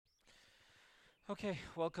Okay,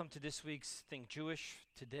 welcome to this week's Think Jewish.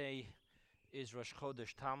 Today is Rosh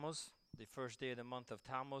Chodesh Tammuz, the first day of the month of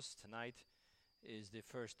Tammuz. Tonight is the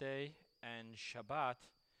first day, and Shabbat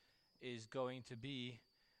is going to be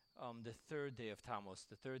the third day of Tammuz.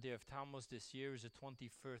 The third day of Tammuz this year is the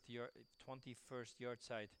 21st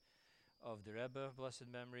yahrzeit of the Rebbe, blessed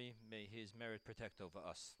memory. May his merit protect over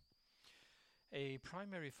us. A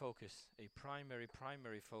primary focus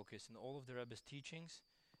in all of the Rebbe's teachings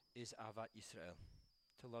is Avat Yisrael,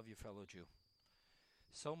 to love your fellow Jew.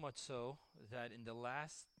 So much so that in the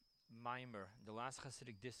last mimer, the last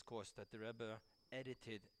Hasidic discourse that the Rebbe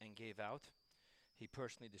edited and gave out, he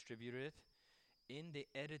personally distributed it. In the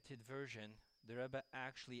edited version, the Rebbe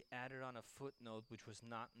actually added on a footnote, which was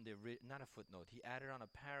not in the not a footnote. He added on a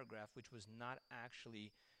paragraph which was not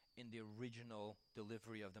actually in the original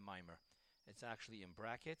delivery of the mimer. It's actually in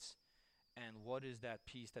brackets. And what is that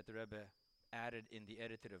piece that the Rebbe added in the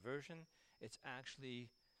edited version? It's actually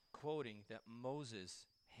quoting that Moses,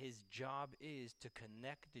 his job is to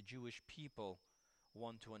connect the Jewish people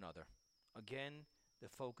one to another. Again, the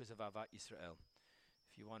focus of Avat Yisrael.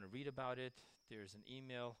 If you want to read about it, there's an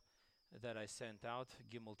email that I sent out,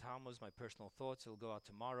 Gimel Tammuz, my personal thoughts. It'll go out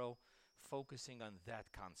tomorrow, focusing on that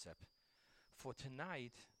concept. For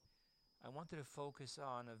tonight, I wanted to focus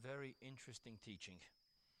on a very interesting teaching.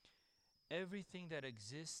 Everything that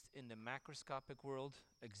exists in the macroscopic world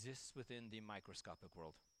exists within the microscopic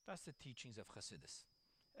world. That's the teachings of Hasidus.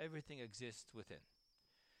 Everything exists within.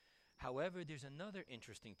 However, there's another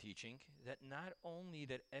interesting teaching that not only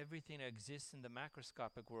that everything that exists in the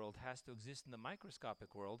macroscopic world has to exist in the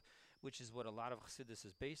microscopic world, which is what a lot of Hasidus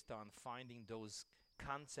is based on, finding those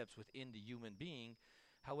concepts within the human being.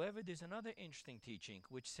 However, there's another interesting teaching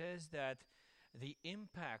which says that the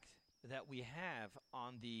impact that we have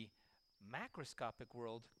on the macroscopic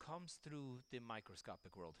world comes through the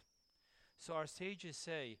microscopic world. So our sages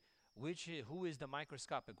say, who is the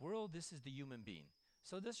microscopic world? This is the human being.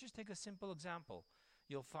 So let's just take a simple example.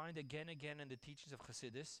 You'll find again in the teachings of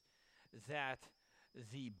Hasidus that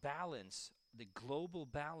the balance, the global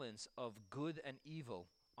balance of good and evil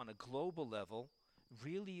on a global level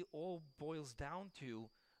really all boils down to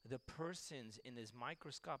the persons in this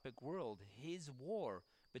microscopic world, his war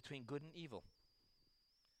between good and evil.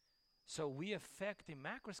 So we affect the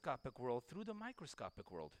macroscopic world through the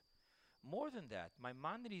microscopic world. More than that,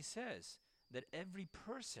 Maimonides says that every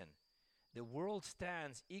person, the world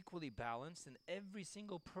stands equally balanced, and every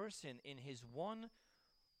single person in his one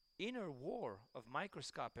inner war of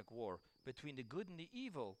microscopic war between the good and the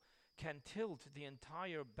evil can tilt the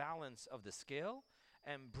entire balance of the scale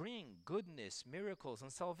and bring goodness, miracles,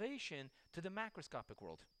 and salvation to the macroscopic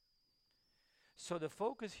world. So the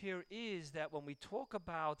focus here is that when we talk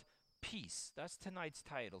about peace, that's tonight's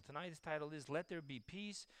title. Tonight's title is Let There Be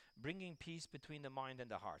Peace, bringing peace between the mind and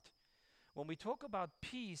the heart. When we talk about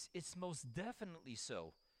peace, it's most definitely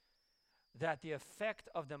so that the effect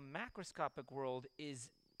of the macroscopic world is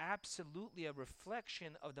absolutely a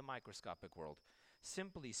reflection of the microscopic world.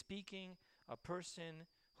 Simply speaking, a person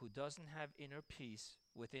who doesn't have inner peace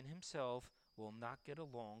within himself will not get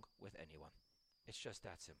along with anyone. It's just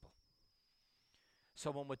that simple. So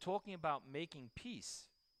when we're talking about making peace,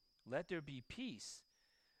 let there be peace,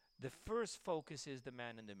 the first focus is the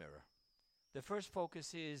man in the mirror. The first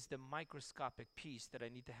focus is the microscopic peace that I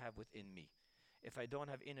need to have within me. If I don't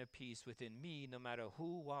have inner peace within me, no matter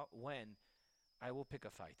who, what, when, I will pick a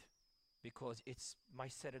fight. Because it's my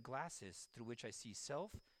set of glasses through which I see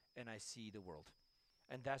self and I see the world.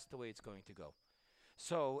 And that's the way it's going to go.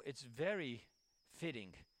 So it's very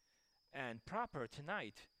fitting and proper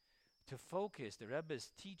tonight to focus. The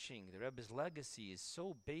Rebbe's teaching, the Rebbe's legacy is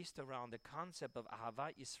so based around the concept of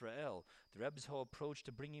Ahavat Yisrael. The Rebbe's whole approach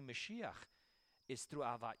to bringing Mashiach is through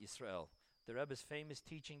Ahavat Yisrael. The Rebbe's famous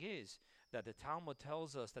teaching is that the Talmud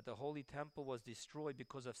tells us that the Holy Temple was destroyed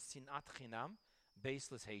because of Sinat Chinam,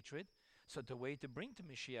 baseless hatred. So the way to bring to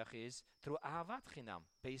Mashiach is through Ahavat Chinam,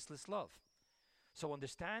 baseless love. So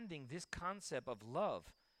understanding this concept of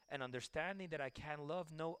love and understanding that I can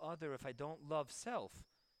love no other if I don't love self,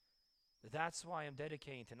 that's why I'm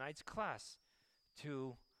dedicating tonight's class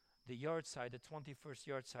to the yahrzeit, the 21st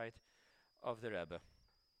yahrzeit of the Rebbe.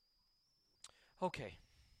 Okay.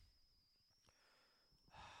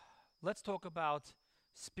 Let's talk about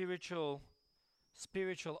spiritual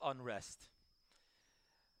unrest.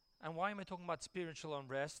 And why am I talking about spiritual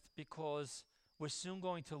unrest? Because we're soon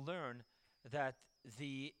going to learn that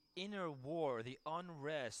the inner war, the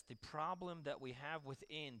unrest, the problem that we have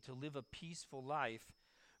within to live a peaceful life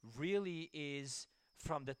really is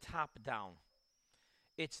from the top down.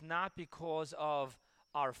 It's not because of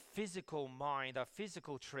our physical mind, our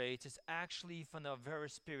physical traits, is actually from a very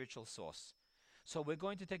spiritual source. So we're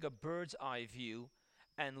going to take a bird's eye view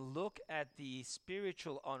and look at the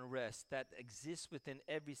spiritual unrest that exists within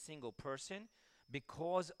every single person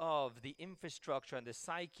because of the infrastructure and the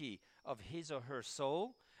psyche of his or her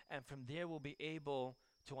soul. And from there we'll be able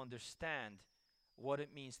to understand what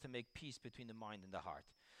it means to make peace between the mind and the heart.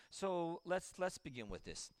 So let's begin with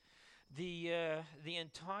this.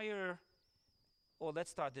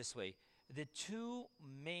 Let's start this way. The two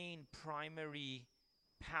main primary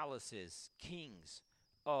palaces, kings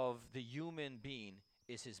of the human being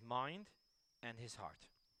is his mind and his heart.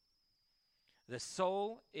 The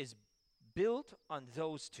soul is built on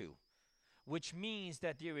those two, which means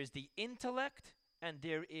that there is the intellect and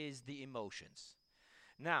there is the emotions.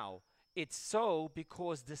 Now, it's so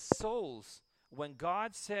because the souls, when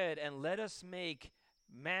God said, and let us make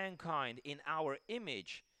mankind in our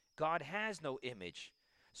image, God has no image.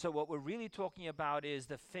 So what we're really talking about is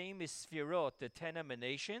the famous Sfirot, the 10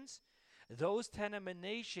 emanations. Those 10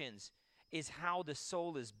 emanations is how the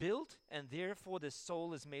soul is built, and therefore the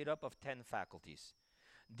soul is made up of 10 faculties.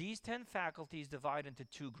 These 10 faculties divide into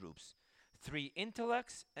two groups, 3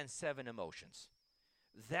 intellects and 7 emotions.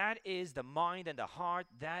 That is the mind and the heart.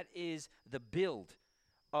 That is the build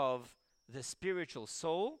of the spiritual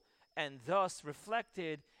soul, and thus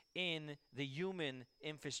reflected in the human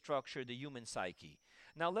infrastructure, the human psyche.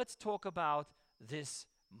 Now let's talk about this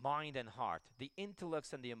mind and heart, the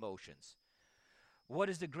intellects and the emotions. What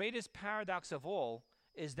is the greatest paradox of all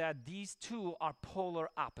is that these two are polar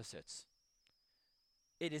opposites.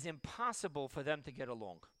 It is impossible for them to get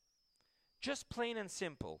along. Just plain and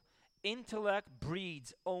simple. Intellect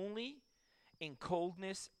breeds only in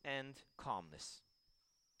coldness and calmness.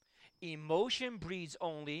 Emotion breeds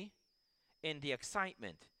only in the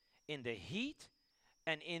excitement, in the heat,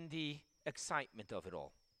 and in the excitement of it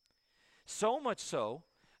all. So much so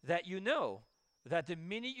that you know that the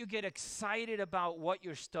minute you get excited about what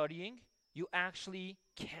you're studying, you actually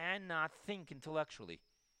cannot think intellectually.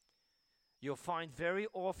 You'll find very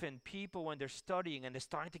often people, when they're studying and they're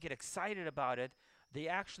starting to get excited about it, they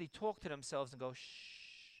actually talk to themselves and go, shh,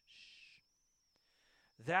 shh.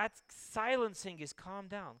 That silencing is calm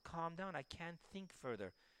down, I can't think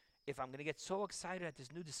further. If I'm going to get so excited at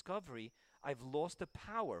this new discovery, I've lost the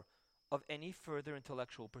power of any further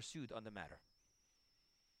intellectual pursuit on the matter.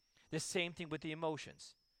 The same thing with the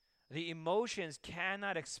emotions. The emotions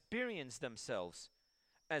cannot experience themselves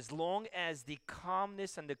as long as the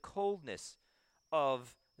calmness and the coldness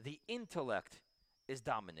of the intellect is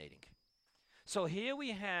dominating. So here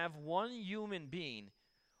we have one human being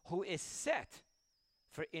who is set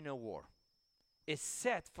for inner war, is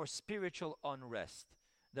set for spiritual unrest.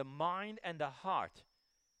 The mind and the heart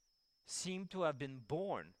seem to have been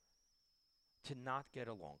born to not get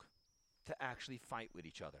along, to actually fight with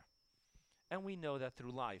each other. And we know that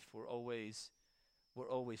through life we're always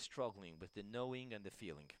struggling with the knowing and the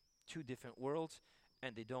feeling. Two different worlds,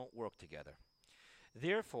 and they don't work together.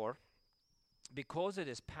 Therefore, because of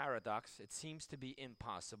this paradox, it seems to be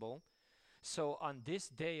impossible. So on this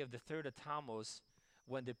day of the 3rd of Tammuz,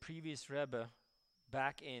 when the previous Rebbe,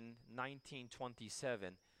 back in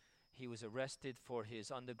 1927, he was arrested for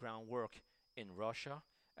his underground work in Russia.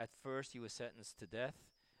 At first, he was sentenced to death.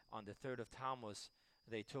 On the 3rd of Tammuz,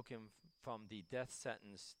 they took him from the death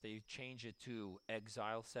sentence, they changed it to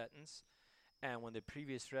exile sentence. And when the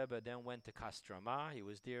previous Rebbe then went to Kostroma, he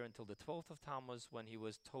was there until the 12th of Tammuz, when he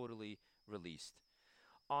was totally released.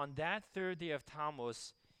 On that 3rd day of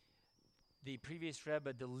Tammuz, the previous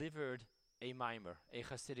Rebbe delivered a mimer, a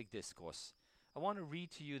Hasidic discourse. I want to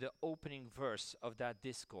read to you the opening verse of that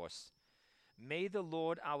discourse. May the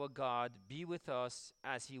Lord our God be with us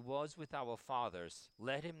as he was with our fathers.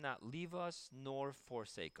 Let him not leave us nor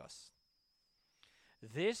forsake us.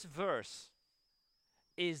 This verse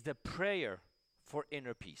is the prayer for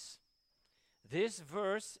inner peace. This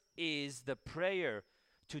verse is the prayer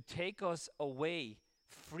to take us away,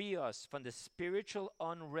 free us from the spiritual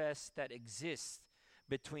unrest that exists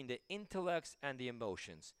between the intellects and the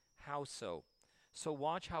emotions. How so? So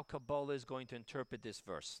watch how Kabbalah is going to interpret this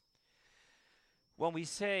verse. When we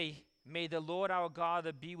say, may the Lord our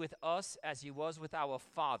God be with us as he was with our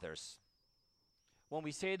fathers. When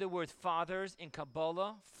we say the word fathers in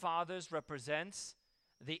Kabbalah, fathers represents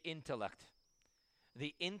the intellect.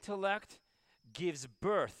 The intellect gives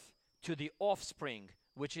birth to the offspring,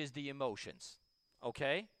 which is the emotions.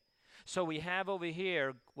 Okay? So we have over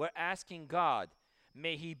here, we're asking God,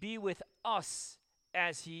 may he be with us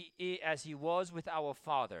as he was with our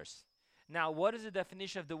fathers. Now, what is the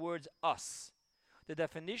definition of the words us? the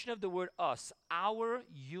definition of the word us, our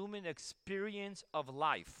human experience of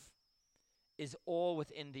life, is all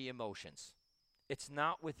within the emotions. It's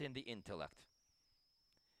not within the intellect.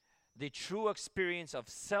 The true experience of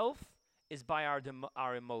self is by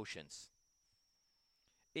our emotions.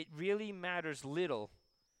 It really matters little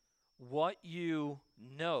what you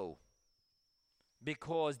know,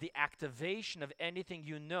 because the activation of anything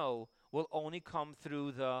you know will only come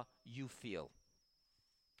through the you feel.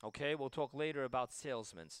 Okay, we'll talk later about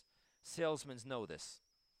salesmen. Salesmen know this.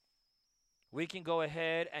 We can go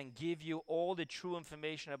ahead and give you all the true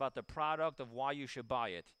information about the product of why you should buy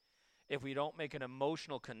it. If we don't make an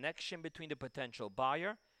emotional connection between the potential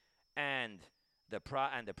buyer and the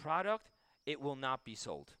product, it will not be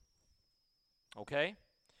sold. Okay?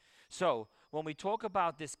 So, when we talk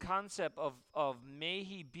about this concept of may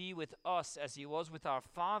he be with us as he was with our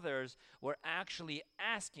fathers, we're actually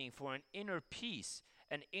asking for an inner peace,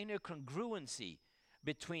 an inner congruency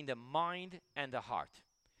between the mind and the heart.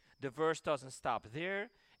 The verse doesn't stop there.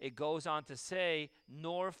 It goes on to say,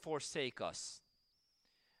 nor forsake us.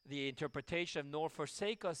 The interpretation of nor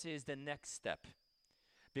forsake us is the next step.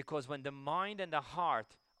 Because when the mind and the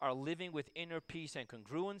heart are living with inner peace and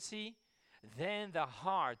congruency, then the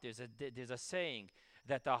heart, there's a saying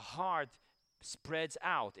that the heart spreads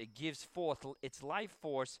out. It gives forth its life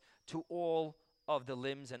force to all of the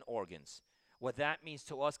limbs and organs. What that means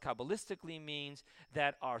to us Kabbalistically means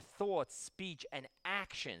that our thoughts, speech, and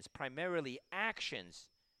actions, primarily actions,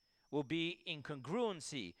 will be in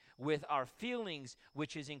congruency with our feelings,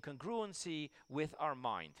 which is in congruency with our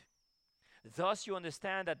mind. Thus, you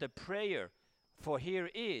understand that the prayer for here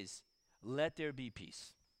is, let there be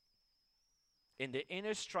peace. In the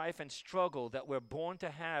inner strife and struggle that we're born to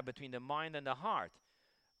have between the mind and the heart,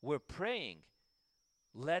 we're praying,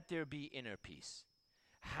 let there be inner peace.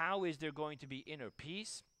 How is there going to be inner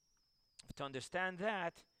peace? To understand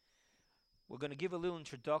that, we're going to give a little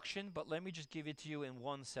introduction, but let me just give it to you in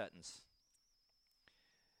one sentence.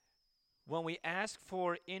 When we ask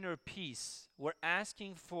for inner peace, we're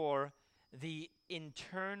asking for the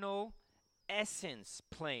internal essence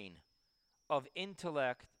plane of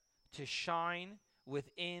intellect to shine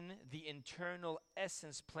within the internal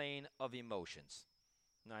essence plane of emotions.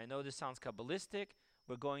 Now, I know this sounds Kabbalistic.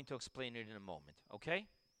 We're going to explain it in a moment, okay?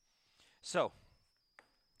 So,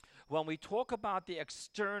 when we talk about the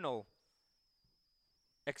external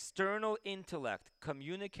intellect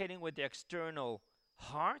communicating with the external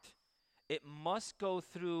heart, it must go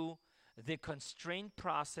through the constraint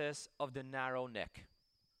process of the narrow neck.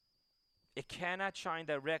 It cannot shine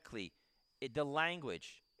directly. The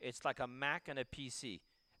language, it's like a Mac and a PC.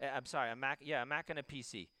 A Mac and a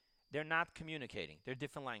PC. They're not communicating. They're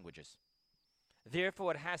different languages.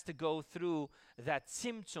 Therefore, it has to go through that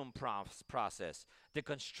tzimtzum process, the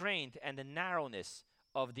constraint and the narrowness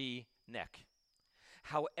of the neck.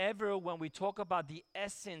 However, when we talk about the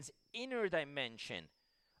essence, inner dimension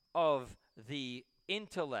of the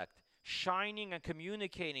intellect, shining and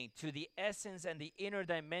communicating to the essence and the inner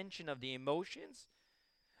dimension of the emotions,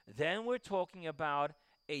 then we're talking about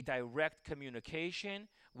a direct communication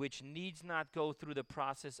which needs not go through the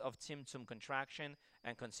process of tzimtzum, contraction,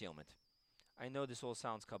 and concealment. I know this all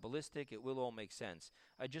sounds Kabbalistic. It will all make sense.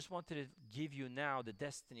 I just wanted to give you now the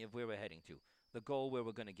destiny of where we're heading to, the goal where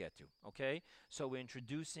we're going to get to, okay? So we're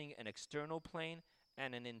introducing an external plane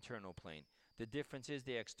and an internal plane. The difference is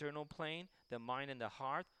the external plane, the mind and the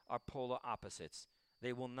heart, are polar opposites.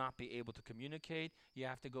 They will not be able to communicate. You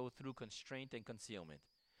have to go through constraint and concealment.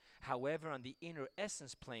 However, on the inner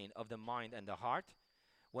essence plane of the mind and the heart,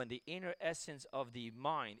 when the inner essence of the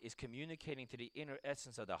mind is communicating to the inner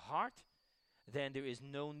essence of the heart, then there is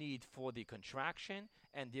no need for the contraction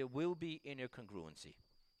and there will be inner congruency.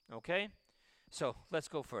 Okay? So let's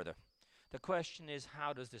go further. The question is,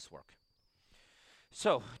 how does this work?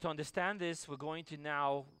 So to understand this, we're going to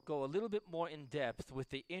now go a little bit more in depth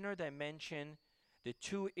with the inner dimension, the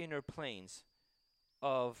two inner planes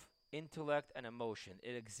of intellect and emotion.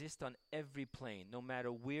 It exists on every plane, no matter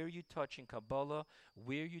where you touch in Kabbalah,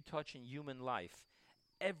 where you touch in human life.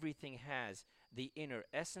 Everything has the inner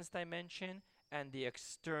essence dimension and the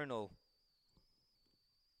external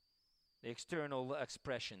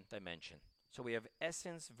expression dimension. So we have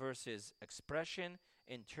essence versus expression,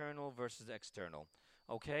 internal versus external.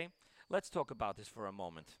 Okay? Let's talk about this for a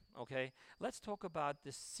moment. Okay? Let's talk about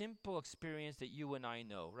the simple experience that you and I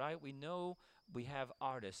know, right? We know we have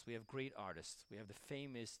artists. We have great artists. We have the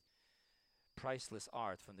famous priceless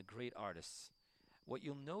art from the great artists. What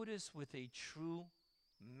you'll notice with a true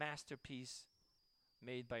masterpiece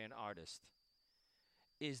made by an artist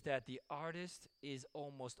is that the artist is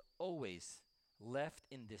almost always left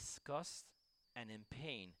in disgust and in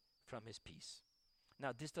pain from his piece.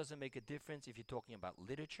 Now, this doesn't make a difference if you're talking about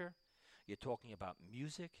literature, you're talking about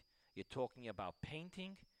music, you're talking about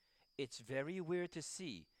painting. It's very weird to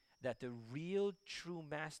see that the real true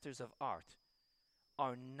masters of art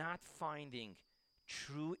are not finding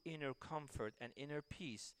true inner comfort and inner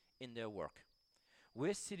peace in their work.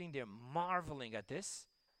 We're sitting there marveling at this,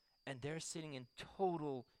 and they're sitting in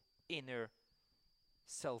total inner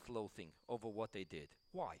self-loathing over what they did.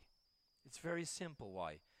 Why? It's very simple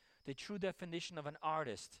why. The true definition of an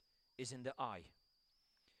artist is in the eye.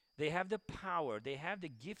 They have the power, they have the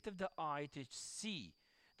gift of the eye to see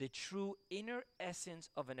the true inner essence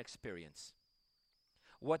of an experience.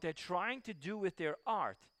 What they're trying to do with their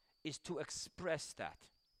art is to express that.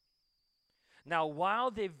 Now,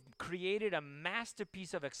 while they've created a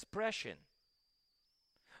masterpiece of expression,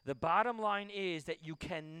 the bottom line is that you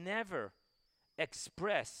can never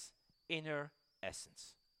express inner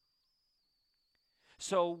essence.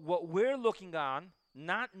 So what we're looking on,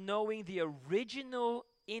 not knowing the original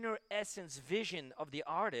inner essence vision of the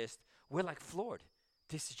artist, we're like floored.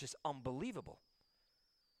 This is just unbelievable.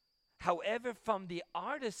 However, from the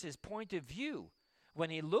artist's point of view, when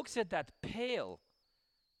he looks at that pale,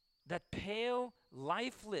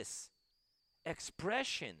 lifeless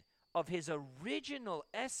expression of his original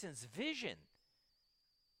essence vision,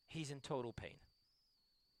 he's in total pain.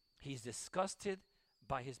 He's disgusted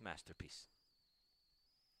by his masterpiece.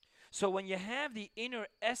 So when you have the inner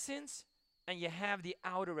essence and you have the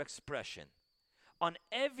outer expression, on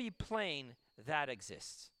every plane that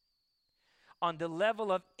exists. On the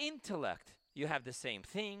level of intellect, you have the same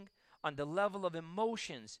thing. On the level of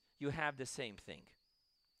emotions, you have the same thing.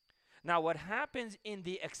 Now, what happens in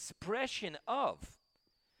the expression of,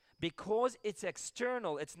 because it's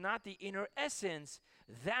external, it's not the inner essence,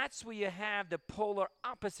 that's where you have the polar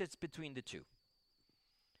opposites between the two.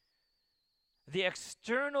 The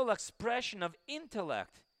external expression of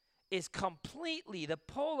intellect is completely the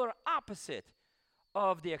polar opposite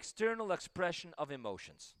of the external expression of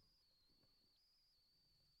emotions.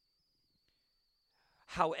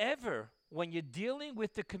 However, when you're dealing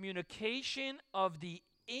with the communication of the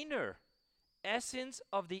inner essence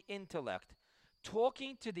of the intellect,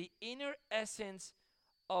 talking to the inner essence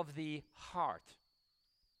of the heart,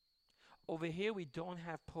 over here we don't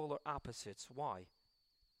have polar opposites. Why?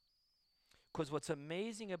 Because what's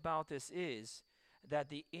amazing about this is that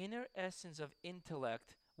the inner essence of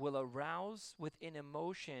intellect will arouse within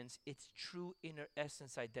emotions its true inner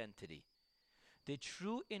essence identity. The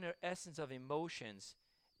true inner essence of emotions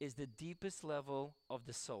is the deepest level of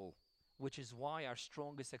the soul, which is why our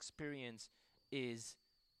strongest experience is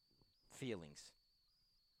feelings.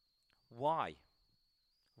 Why?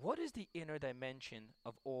 What is the inner dimension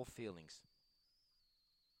of all feelings?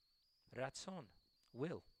 Ratzon,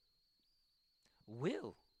 will.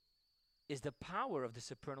 Will is the power of the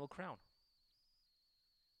supernal crown.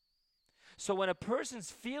 So when a person's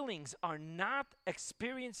feelings are not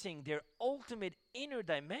experiencing their ultimate inner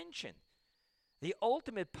dimension, the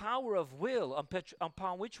ultimate power of will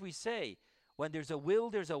upon which we say, when there's a will,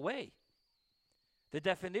 there's a way. The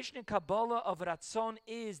definition in Kabbalah of Ratzon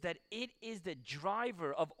is that it is the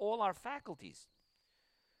driver of all our faculties.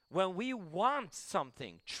 When we want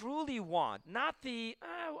something, truly want, not the,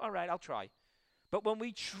 all right, I'll try. But when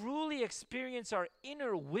we truly experience our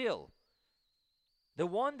inner will, the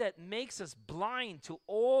one that makes us blind to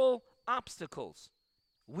all obstacles,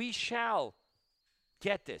 we shall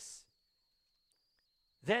get this.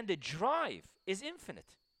 Then the drive is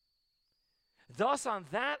infinite. Thus, on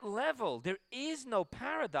that level, there is no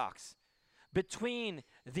paradox between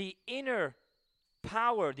the inner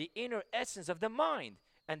power, the inner essence of the mind,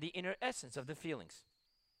 and the inner essence of the feelings.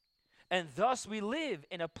 And thus, we live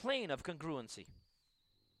in a plane of congruency.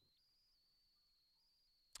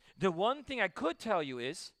 The one thing I could tell you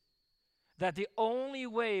is that the only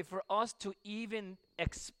way for us to even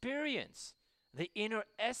experience the inner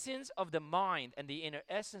essence of the mind and the inner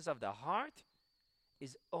essence of the heart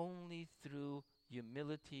is only through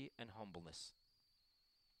humility and humbleness.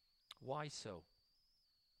 Why so?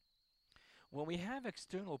 When we have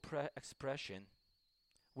external expression,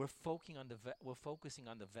 we're focusing on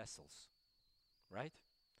the vessels, right?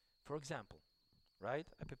 For example, right?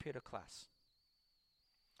 I prepared a class.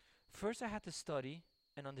 First, I had to study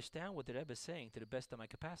and understand what the Rebbe is saying to the best of my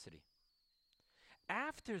capacity.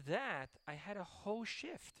 After that, I had a whole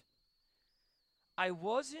shift. I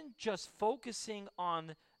wasn't just focusing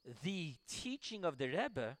on the teaching of the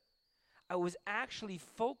Rebbe. I was actually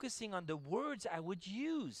focusing on the words I would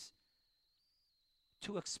use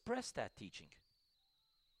to express that teaching.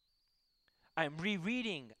 I'm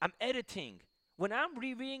rereading, I'm editing When I'm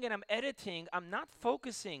rereading and I'm editing, I'm not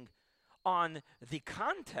focusing on the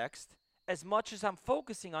context as much as I'm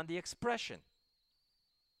focusing on the expression.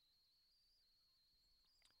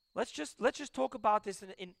 Let's just talk about this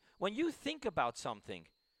in when you think about something.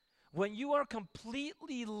 When you are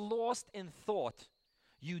completely lost in thought,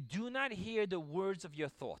 you do not hear the words of your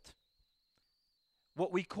thought.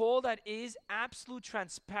 What we call that is absolute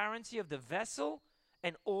transparency of the vessel,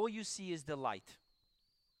 and all you see is the light.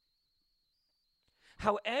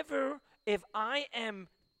 However, if I am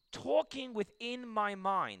talking within my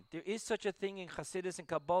mind, there is such a thing in Hasidus and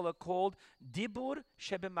Kabbalah called dibur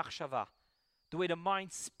shebemachshava, the way the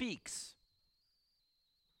mind speaks.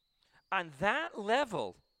 On that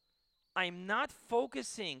level, I'm not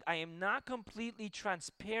focusing, I am not completely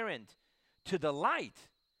transparent to the light.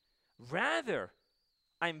 Rather,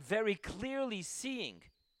 I'm very clearly seeing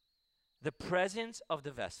the presence of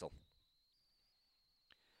the vessel.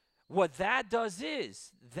 What that does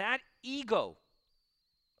is, that ego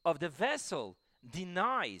of the vessel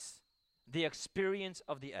denies the experience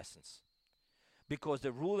of the essence. Because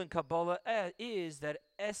the rule in Kabbalah is that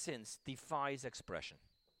essence defies expression.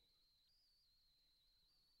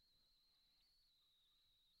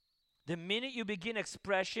 The minute you begin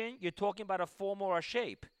expression, you're talking about a form or a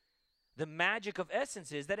shape. The magic of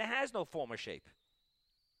essence is that it has no form or shape.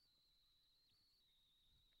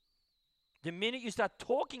 The minute you start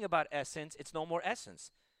talking about essence, it's no more essence.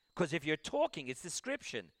 Because if you're talking, it's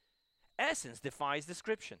description. Essence defies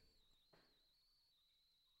description.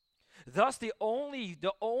 Thus, the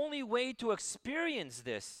only way to experience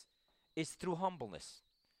this is through humbleness.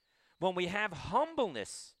 When we have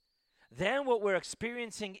humbleness, then what we're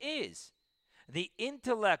experiencing is the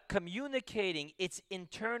intellect communicating its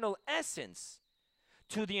internal essence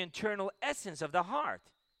to the internal essence of the heart.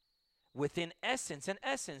 Within essence and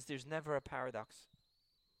essence, there's never a paradox.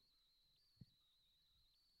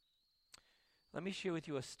 Let me share with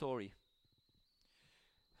you a story.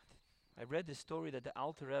 I read this story that the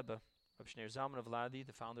Alter Rebbe, Reb Shneur Zalman of Ladi,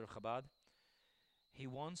 the founder of Chabad, he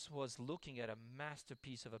once was looking at a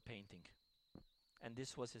masterpiece of a painting. And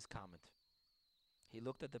this was his comment. He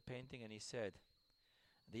looked at the painting and he said,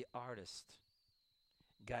 the artist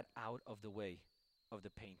got out of the way of the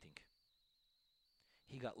painting.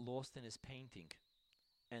 He got lost in his painting,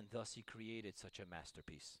 and thus he created such a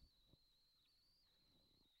masterpiece.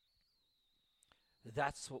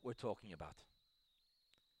 That's what we're talking about.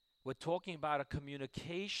 We're talking about a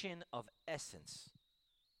communication of essence.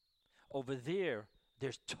 Over there,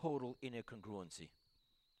 there's total inner congruency.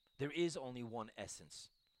 There is only one essence.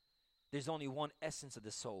 There's only one essence of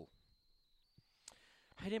the soul.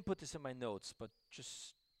 I didn't put this in my notes, but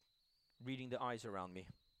just reading the eyes around me.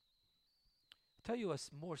 I'll tell you a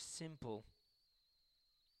more simple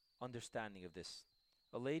understanding of this.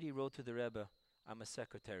 A lady wrote to the Rebbe, I'm a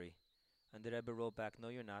secretary. And the Rebbe wrote back, no,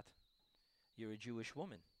 you're not. You're a Jewish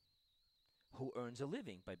woman who earns a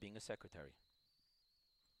living by being a secretary.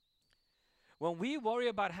 When we worry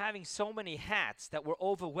about having so many hats that we're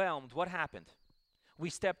overwhelmed, what happened? We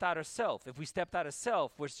stepped out of self. If we stepped out of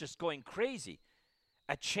self, we're just going crazy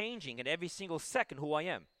at changing in every single second who I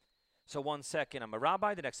am. So 1 second I'm a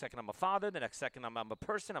rabbi, the next second I'm a father, the next second I'm a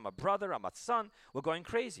person, I'm a brother, I'm a son. We're going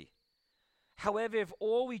crazy. However, if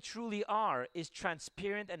all we truly are is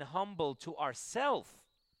transparent and humble to ourself,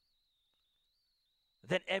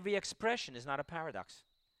 then every expression is not a paradox.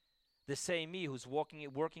 The same me who's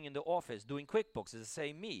working in the office doing QuickBooks is the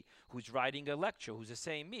same me who's writing a lecture, who's the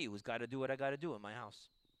same me who's got to do what I got to do in my house.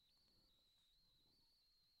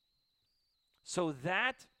 So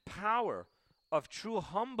that power of true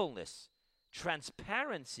humbleness,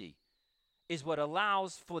 transparency, is what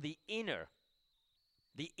allows for the inner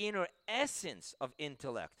essence of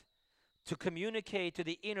intellect to communicate to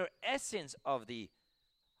the inner essence of the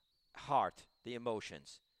heart, the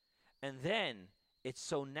emotions. And then it's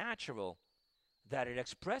so natural that it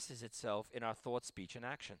expresses itself in our thought, speech, and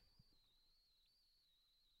action.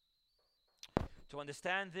 To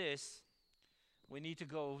understand this, we need to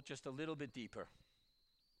go just a little bit deeper.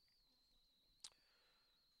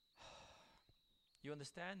 You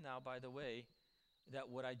understand now, by the way, that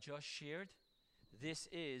what I just shared, this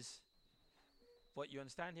is, what you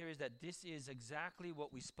understand here is that this is exactly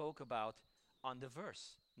what we spoke about on the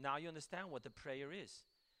verse. Now you understand what the prayer is.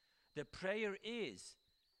 The prayer is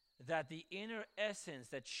that the inner essence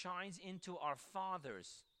that shines into our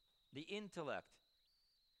fathers, the intellect,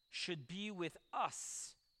 should be with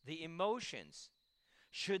us, the emotions,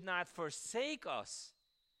 should not forsake us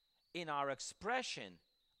in our expression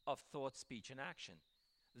of thought, speech, and action.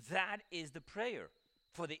 That is the prayer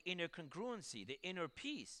for the inner congruency, the inner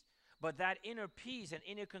peace. But that inner peace and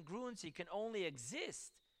inner congruency can only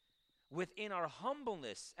exist within our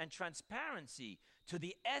humbleness and transparency to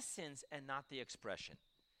the essence and not the expression.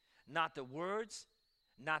 Not the words,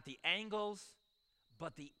 not the angles,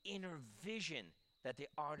 but the inner vision that the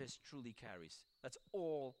artist truly carries. That's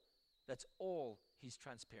all he's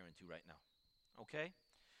transparent to right now. Okay?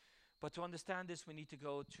 But to understand this, we need to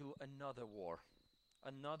go to another war,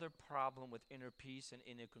 another problem with inner peace and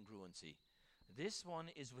inner congruency. This one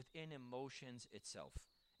is within emotions itself.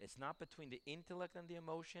 It's not between the intellect and the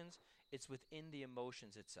emotions, it's within the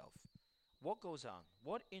emotions itself. What goes on?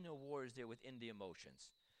 What inner war is there within the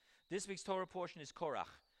emotions? This week's Torah portion is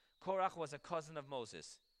Korach. Korach was a cousin of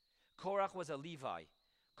Moses. Korach was a Levi.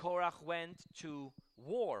 Korach went to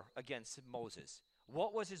war against Moses.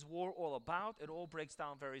 What was his war all about? It all breaks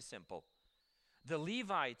down very simple. The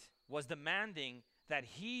Levite was demanding that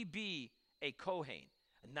he be a Kohen.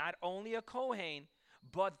 Not only a Kohen,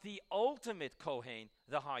 but the ultimate Kohen,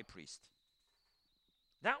 the high priest.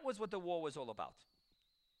 That was what the war was all about.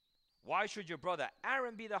 Why should your brother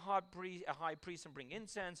Aaron be the high priest and bring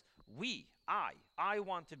incense? I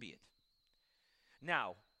want to be it.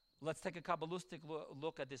 Now, let's take a Kabbalistic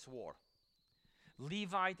look at this war.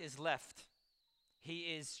 Levite is left.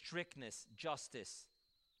 He is strictness, justice.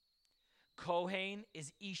 Kohen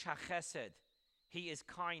is ish hachesed. He is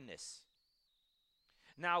kindness.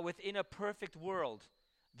 Now, within a perfect world,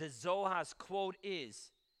 the Zohar's quote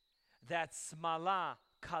is that smala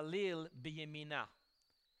kalil biyemina.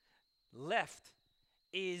 Left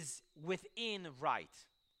is within right.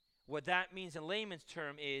 What that means in layman's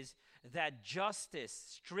term is that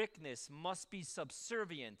justice, strictness must be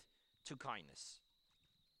subservient to kindness.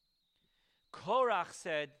 Korach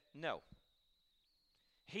said no.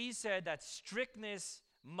 He said that strictness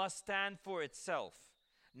must stand for itself.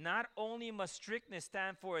 Not only must strictness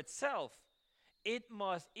stand for itself, it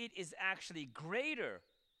is actually greater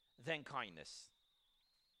than kindness.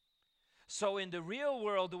 So in the real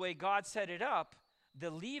world, the way God set it up, the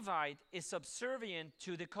Levite is subservient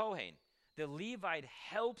to the Kohen. The Levite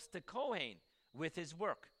helps the Kohen with his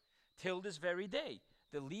work. Till this very day,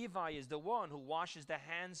 the Levi is the one who washes the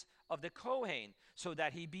hands of the Kohen so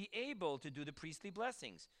that he be able to do the priestly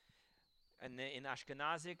blessings. And in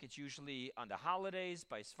Ashkenazic, it's usually on the holidays.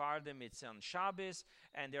 By Sephardim, it's on Shabbos.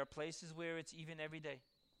 And there are places where it's even every day.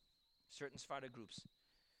 Certain Sephardic groups.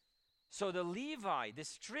 So the Levi, the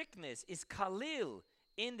strictness, is Kalil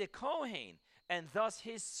in the Kohen. And thus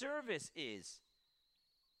his service is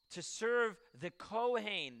to serve the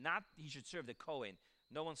Kohen. Not he should serve the Kohen.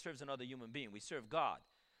 No one serves another human being. We serve God.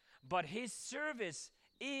 But his service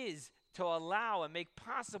is to allow and make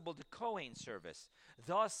possible the Kohen service.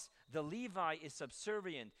 Thus, the Levi is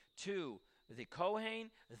subservient to the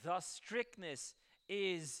Kohen. Thus, strictness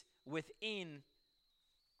is within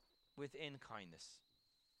kindness.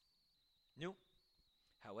 No.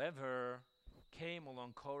 However, came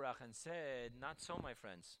along Korach and said, not so, my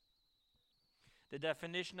friends. The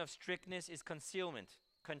definition of strictness is concealment,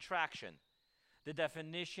 contraction. The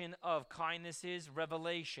definition of kindness is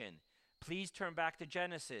revelation. Please turn back to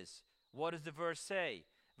Genesis. What does the verse say?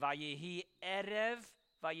 Vayehi erev,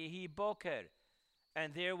 vayehi boker.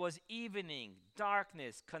 And there was evening,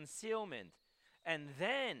 darkness, concealment. And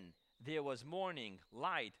then there was morning,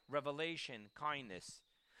 light, revelation, kindness.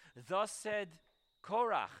 Thus said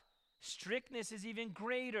Korach, strictness is even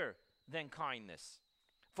greater than kindness.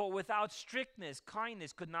 For without strictness,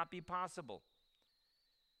 kindness could not be possible.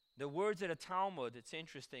 The words of the Talmud, it's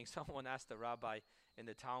interesting. Someone asked the rabbi in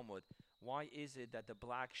the Talmud, why is it that the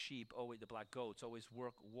black goats always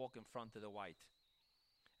walk in front of the white?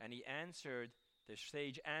 And he answered, the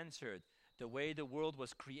sage answered, the way the world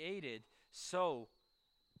was created, so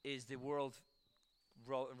is the world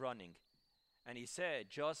running. And he said,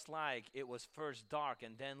 just like it was first dark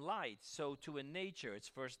and then light, so too in nature, it's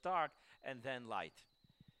first dark and then light.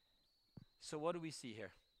 So what do we see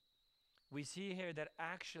here? We see here that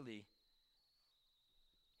actually,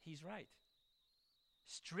 he's right.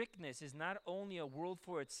 Strictness is not only a world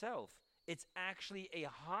for itself, it's actually a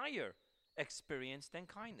higher experience than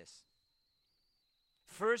kindness.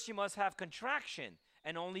 First, you must have contraction,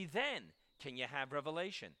 and only then can you have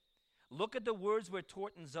revelation. Look at the words we're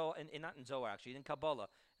taught in Zohar, not in Zohar actually, in Kabbalah,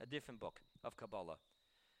 a different book of Kabbalah.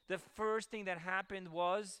 The first thing that happened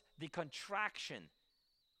was the contraction.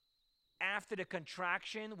 After the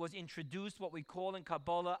contraction was introduced what we call in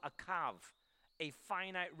Kabbalah a kav, a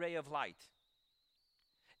finite ray of light.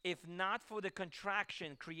 If not for the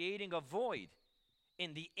contraction creating a void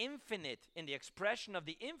in the infinite, in the expression of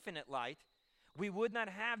the infinite light, we would not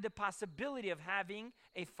have the possibility of having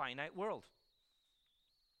a finite world.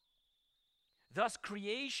 Thus,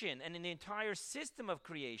 creation and an entire system of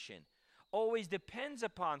creation always depends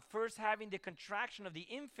upon first having the contraction of the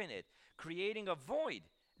infinite, creating a void,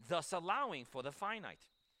 thus allowing for the finite.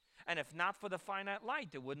 And if not for the finite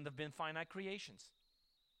light, there wouldn't have been finite creations.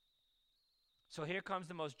 So here comes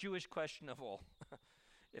the most Jewish question of all.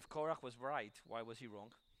 If Korach was right, why was he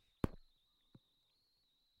wrong?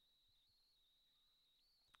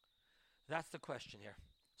 That's the question here.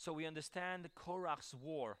 So we understand that Korach's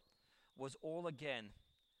war was all again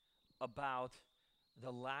about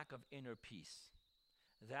the lack of inner peace.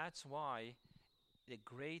 That's why the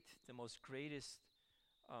most greatest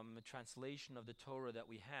translation of the Torah that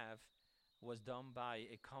we have was done by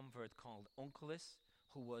a convert called Onkelos,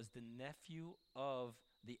 who was the nephew of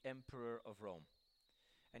the emperor of Rome.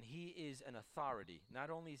 And he is an authority. Not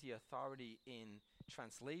only is he authority in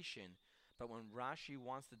translation, but when Rashi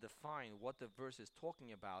wants to define what the verse is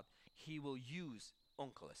talking about, he will use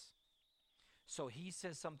Onkelos. So he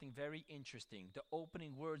says something very interesting. The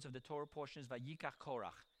opening words of the Torah portion is Vayikach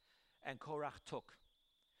Korach, and Korach took.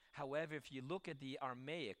 However, if you look at the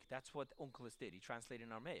Aramaic, that's what Onkelos did. He translated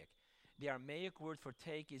in Aramaic. The Aramaic word for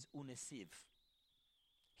take is unesiv.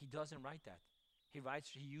 He doesn't write that. He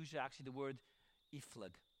uses actually the word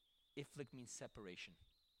iflag. Iflag means separation.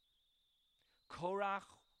 Korach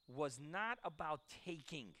was not about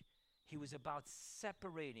taking. He was about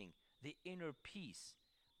separating the inner peace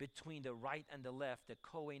between the right and the left, the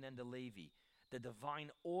Kohen and the Levi, the divine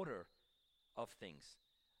order of things.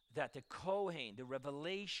 That the Kohen, the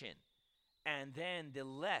revelation, and then the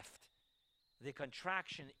left, the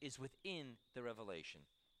contraction is within the revelation.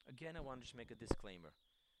 Again, I want to just make a disclaimer.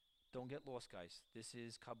 Don't get lost, guys. This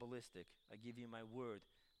is Kabbalistic. I give you my word.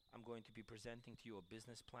 I'm going to be presenting to you a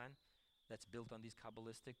business plan that's built on these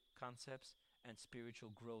Kabbalistic concepts and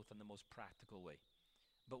spiritual growth in the most practical way.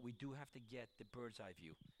 But we do have to get the bird's eye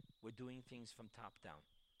view. We're doing things from top down.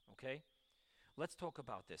 Okay? Let's talk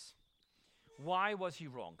about this. Why was he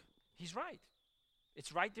wrong? He's right.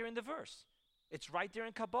 It's right there in the verse. It's right there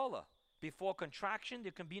in Kabbalah. Before contraction,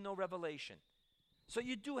 there can be no revelation. So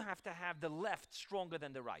you do have to have the left stronger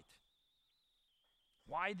than the right.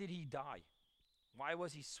 Why did he die? Why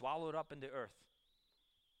was he swallowed up in the earth?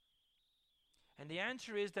 And the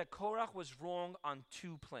answer is that Korach was wrong on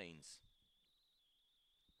two planes.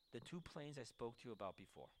 The two planes I spoke to you about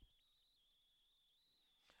before.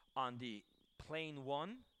 On the plane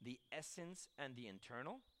 1, the essence and the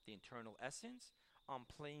internal essence. On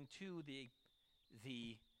plane 2,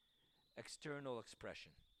 the external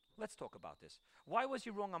expression. Let's talk about this. Why was he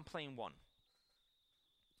wrong on plane 1?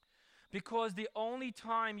 Because the only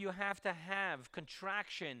time you have to have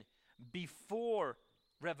contraction before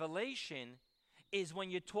revelation is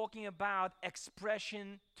when you're talking about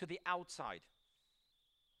expression to the outside.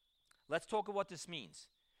 Let's talk about what this means.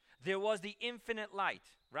 There was the infinite light,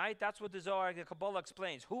 right? That's what the Zohar, the Kabbalah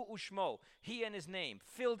explains. Hu ushmo, he and his name,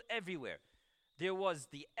 filled everywhere. There was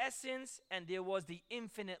the essence and there was the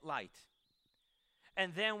infinite light.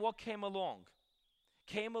 And then what came along?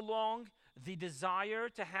 Came along the desire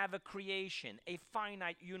to have a creation, a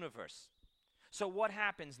finite universe. So what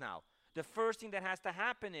happens now? The first thing that has to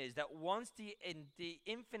happen is that once the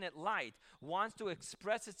infinite light wants to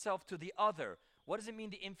express itself to the other, what does it mean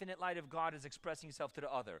the infinite light of God is expressing itself to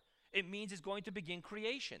the other? It means it's going to begin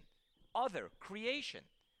creation. Other, creation.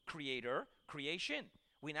 Creator, creation.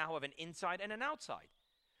 We now have an inside and an outside.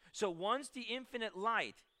 So once the infinite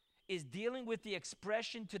light is dealing with the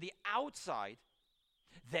expression to the outside,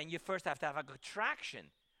 then you first have to have a contraction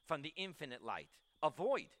from the infinite light, a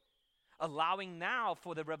void, allowing now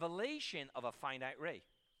for the revelation of a finite ray.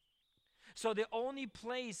 So the only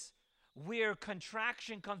place where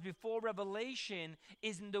contraction comes before revelation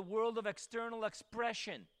is in the world of external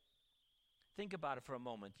expression. Think about it for a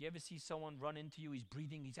moment. You ever see someone run into you, he's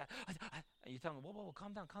breathing, and you tell him, whoa,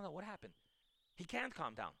 calm down, what happened? He can't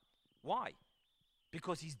calm down. Why?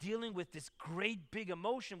 Because he's dealing with this great big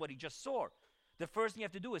emotion, what he just saw. The first thing you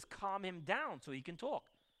have to do is calm him down so he can talk.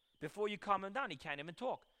 Before you calm him down, he can't even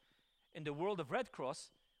talk. In the world of Red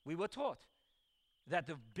Cross, we were taught that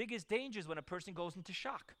the biggest danger is when a person goes into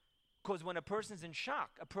shock. Because when a person's in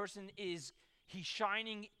shock, he's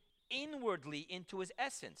shining inwardly into his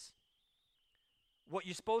essence. What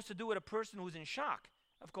you're supposed to do with a person who's in shock,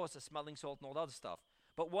 of course, the smelling salt and all the other stuff.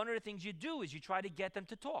 But one of the things you do is you try to get them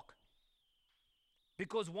to talk.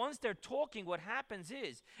 Because once they're talking, what happens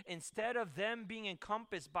is, instead of them being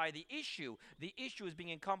encompassed by the issue is being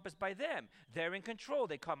encompassed by them. They're in control.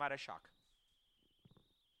 They come out of shock.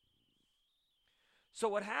 So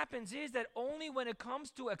what happens is that only when it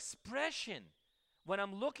comes to expression, when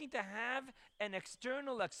I'm looking to have an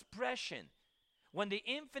external expression, When the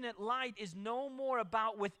infinite light is no more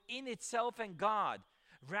about within itself and God,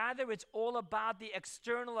 rather it's all about the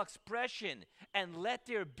external expression and let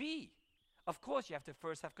there be. Of course, you have to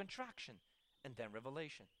first have contraction and then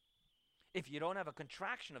revelation. If you don't have a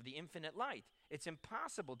contraction of the infinite light, it's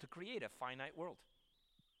impossible to create a finite world.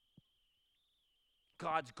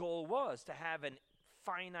 God's goal was to have a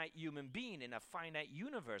finite human being in a finite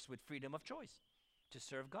universe with freedom of choice to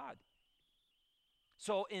serve God.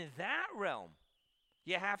 So in that realm,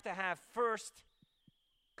 you have to have first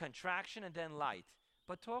contraction and then light.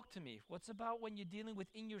 But talk to me, what's about when you're dealing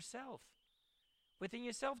within yourself? Within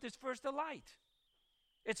yourself, there's first a light.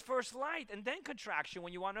 It's first light and then contraction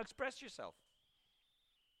when you want to express yourself.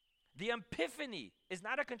 The epiphany is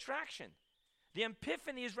not a contraction. The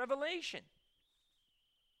epiphany is revelation.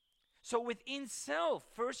 So within self,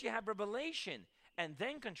 first you have revelation and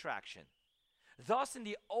then contraction. Thus, in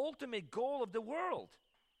the ultimate goal of the world,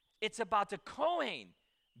 it's about the Kohen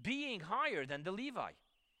being higher than the Levi.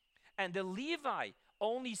 And the Levi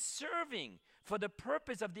only serving for the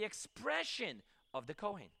purpose of the expression of the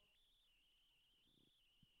Kohen.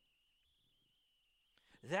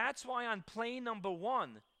 That's why on plane number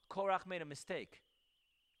 1, Korach made a mistake.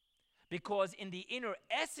 Because in the inner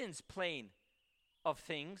essence plane of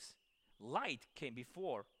things, light came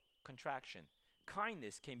before contraction.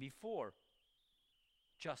 Kindness came before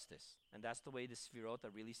justice. And that's the way the Sfirot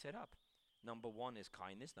are really set up. Number 1 is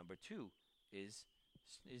kindness. Number 2 is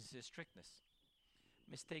strictness.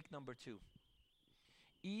 Mistake number 2.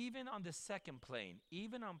 Even on the second plane,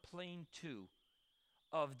 even on plane 2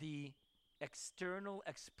 of the external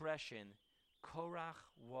expression, Korach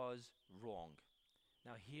was wrong.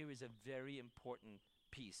 Now here is a very important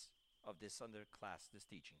piece of this underclass, this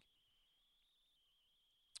teaching.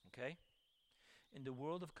 Okay? In the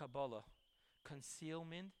world of Kabbalah,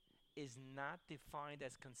 concealment is not defined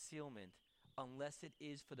as concealment unless it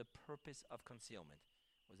is for the purpose of concealment.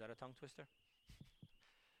 Was that a tongue twister?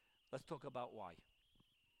 Let's talk about why.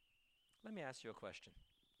 Let me ask you a question.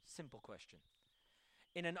 Simple question.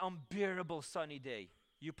 In an unbearable sunny day,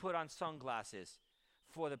 you put on sunglasses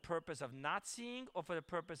for the purpose of not seeing or for the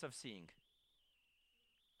purpose of seeing?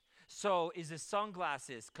 So is the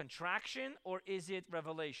sunglasses contraction or is it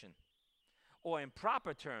revelation? Or in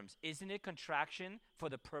proper terms, isn't it contraction for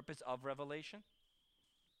the purpose of revelation?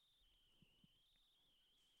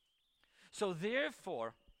 So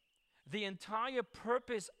therefore, the entire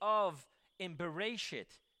purpose of in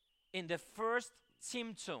Bereshit, in the first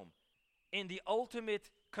tzimtzum, in the ultimate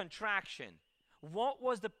contraction, what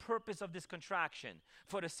was the purpose of this contraction?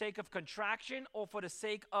 For the sake of contraction or for the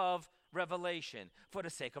sake of revelation? For the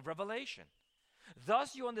sake of revelation.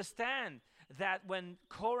 Thus you understand that when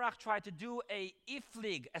Korach tried to do a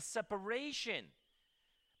iflig, a separation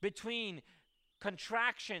between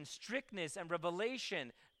contraction, strictness, and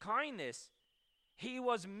revelation, kindness, he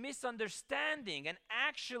was misunderstanding and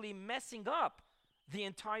actually messing up the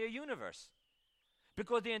entire universe.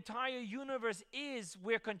 Because the entire universe is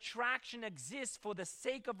where contraction exists for the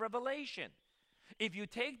sake of revelation. If you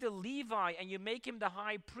take the Levi and you make him the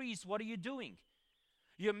high priest, what are you doing?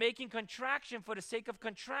 You're making contraction for the sake of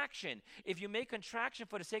contraction. If you make contraction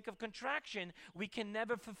for the sake of contraction, we can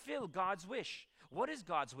never fulfill God's wish. What is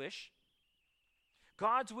God's wish?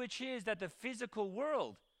 God's wish is that the physical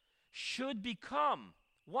world should become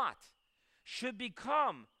what? Should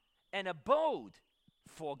become an abode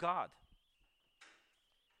for God.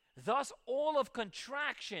 Thus, all of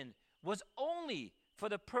contraction was only for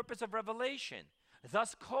the purpose of revelation.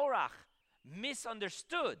 Thus, Korach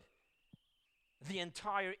misunderstood the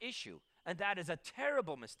entire issue. And that is a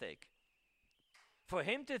terrible mistake. For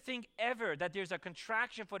him to think ever that there's a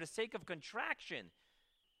contraction for the sake of contraction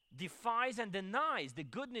defies and denies the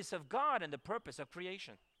goodness of God and the purpose of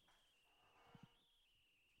creation.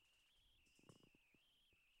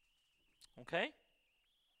 Okay?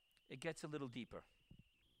 It gets a little deeper.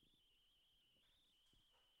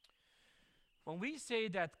 When we say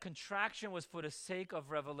that contraction was for the sake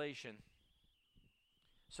of revelation,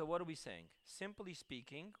 so what are we saying? Simply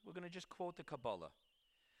speaking, we're going to just quote the Kabbalah.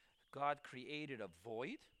 God created a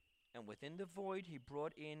void, and within the void, he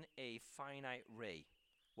brought in a finite ray,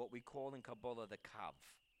 what we call in Kabbalah the Kav.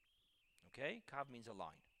 Okay? Kav means a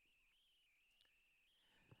line.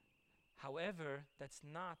 However, that's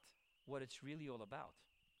not what it's really all about.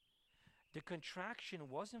 The contraction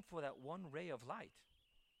wasn't for that one ray of light.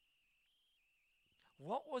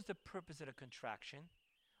 What was the purpose of the contraction?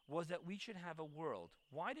 Was that we should have a world.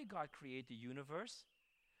 Why did God create the universe?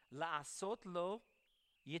 La'asot lo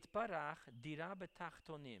yitbarach dira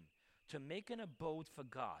betachtonim. To make an abode for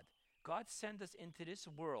God. God sent us into this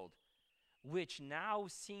world which now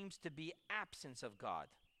seems to be absence of God.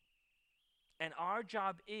 And our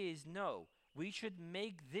job is, no, we should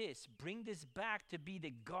bring this back to be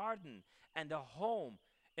the garden and the home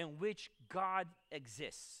in which God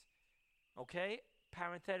exists. Okay?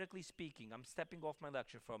 Parenthetically speaking, I'm stepping off my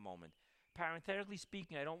lecture for a moment. Parenthetically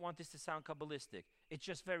speaking, I don't want this to sound Kabbalistic. It's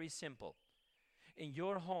just very simple. In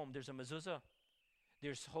your home, there's a mezuzah,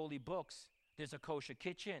 there's holy books, there's a kosher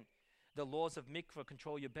kitchen, the laws of mikveh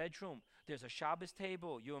control your bedroom, there's a Shabbos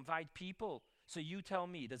table, you invite people. So you tell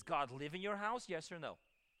me, does God live in your house, yes or no?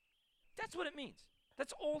 That's what it means.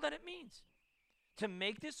 That's all that it means. To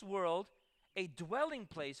make this world a dwelling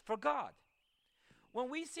place for God. When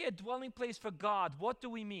we say a dwelling place for God, what do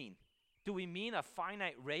we mean? Do we mean a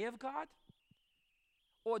finite ray of God?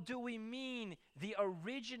 Or do we mean the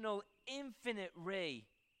original infinite light,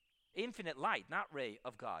 not ray,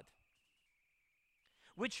 of God?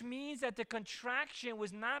 Which means that the contraction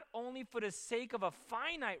was not only for the sake of a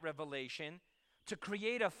finite revelation to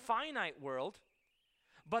create a finite world,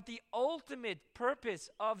 but the ultimate purpose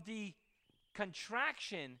of the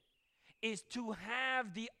contraction is to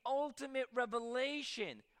have the ultimate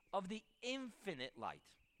revelation of the infinite light.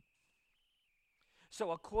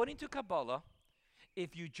 So according to Kabbalah,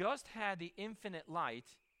 if you just had the infinite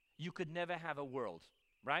light, you could never have a world,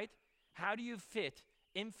 right? How do you fit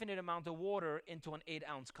infinite amount of water into an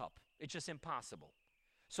 8-ounce cup? It's just impossible.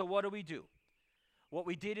 So what do? What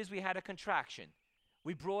we did is we had a contraction.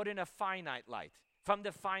 We brought in a finite light. From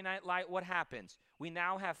the finite light, what happens? We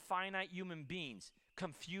now have finite human beings,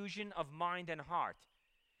 confusion of mind and heart.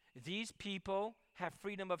 These people have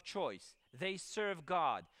freedom of choice. They serve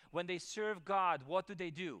God. When they serve God, what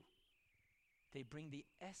do? They bring the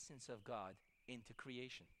essence of God into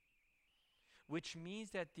creation. Which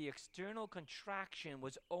means that the external contraction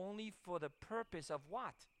was only for the purpose of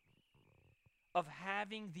what? Of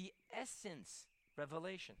having the essence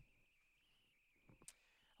revelation.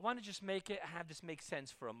 I want to just have this make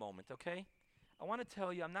sense for a moment, okay? I want to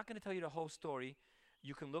tell you, I'm not going to tell you the whole story.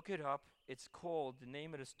 You can look it up. It's called, the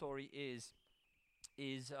name of the story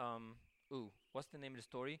what's the name of the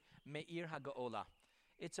story? Me'ir HaGa'olah.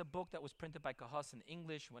 It's a book that was printed by Kahas in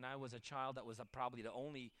English. When I was a child, that was probably the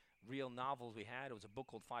only real novels we had. It was a book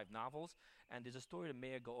called 5 Novels. And there's a story of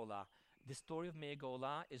Me'ir Ga'olah. The story of Me'ir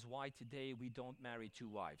Ga'olah is why today we don't marry 2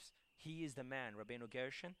 wives. He is the man, Rabbeinu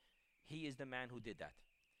Gershon. He is the man who did that.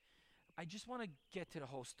 I just want to get to the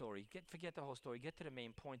whole story. Forget the whole story. Get to the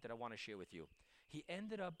main point that I want to share with you. He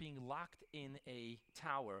ended up being locked in a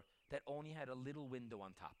tower that only had a little window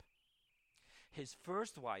on top. His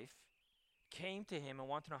first wife came to him and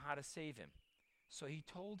wanted to know how to save him. So he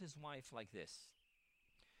told his wife like this: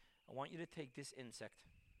 I want you to take this insect,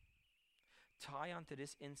 tie onto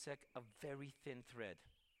this insect a very thin thread.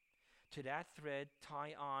 To that thread,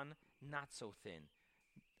 tie on not so thin,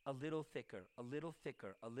 a little thicker, a little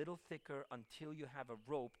thicker, a little thicker, until you have a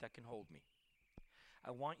rope that can hold me.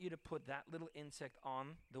 I want you to put that little insect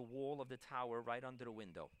on the wall of the tower right under the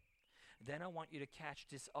window. Then I want you to catch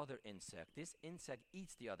this other insect. This insect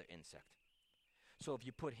eats the other insect. So if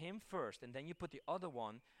you put him first and then you put the other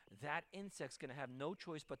one, that insect's going to have no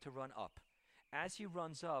choice but to run up. As he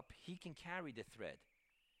runs up, he can carry the thread.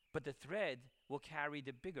 But the thread will carry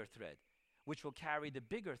the bigger thread, which will carry the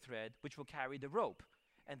bigger thread, which will carry the rope.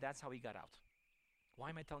 And that's how he got out. Why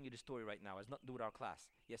am I telling you the story right now? It has nothing to do with our class.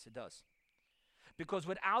 Yes, it does. Because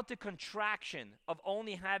without the contraction of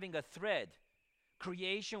only having a thread,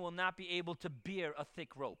 creation will not be able to bear a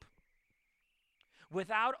thick rope.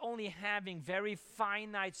 Without only having very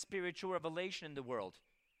finite spiritual revelation in the world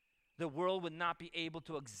would not be able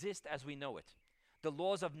to exist as we know it. The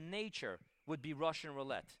laws of nature would be Russian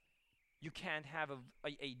roulette. You can't have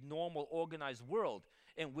a normal organized world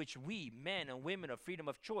in which we, men and women of freedom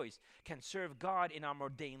of choice, can serve God in our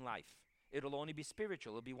mundane life. It'll only be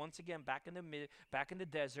spiritual. It'll be once again back in the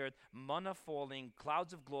desert, manna falling,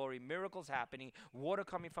 clouds of glory, miracles happening, water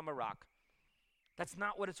coming from a rock. That's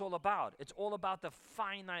not what it's all about. It's all about the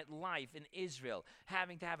finite life in Israel,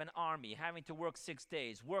 having to have an army, having to work 6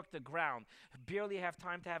 days, work the ground, barely have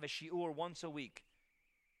time to have a shiur once a week.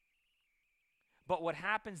 But what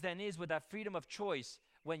happens then is, with that freedom of choice,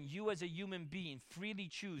 when you as a human being freely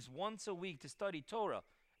choose once a week to study Torah,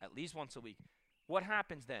 at least once a week, what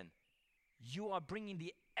happens then? You are bringing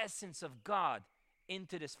the essence of God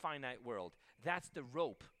into this finite world. That's the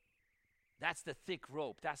rope. That's the thick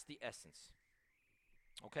rope. That's the essence.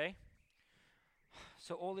 Okay?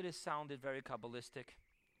 So all of this sounded very Kabbalistic.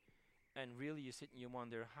 And really you sit and you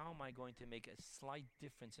wonder, how am I going to make a slight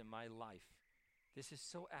difference in my life? This is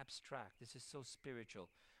so abstract. This is so spiritual.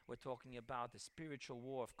 We're talking about the spiritual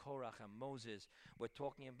war of Korach and Moses. We're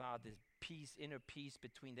talking about this peace, inner peace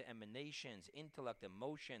between the emanations, intellect,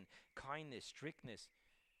 emotion, kindness, strictness.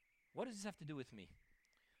 What does this have to do with me?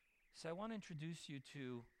 So I want to introduce you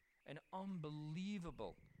to an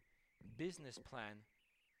unbelievable business plan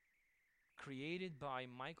created by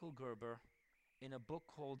Michael Gerber in a book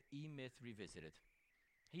called E-Myth Revisited.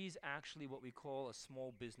 He's actually what we call a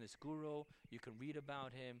small business guru. You can read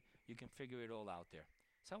about him. You can figure it all out there.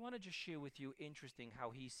 So I want to just share with you interesting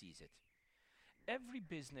how he sees it. Every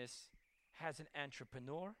business has an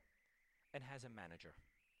entrepreneur and has a manager.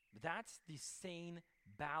 That's the sane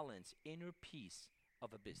balance, inner peace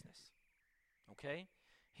of a business. Okay?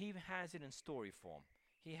 He has it in story form.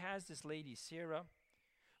 He has this lady, Sarah,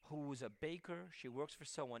 who's a baker. She works for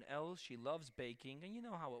someone else. She loves baking, and you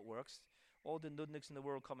know how it works. All the nudniks in the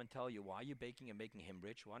world come and tell you, why are you baking and making him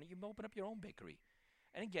rich? Why don't you open up your own bakery?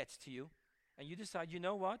 And it gets to you, and you decide, you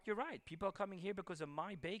know what? You're right. People are coming here because of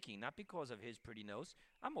my baking, not because of his pretty nose.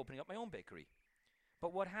 I'm opening up my own bakery.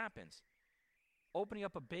 But what happens? Opening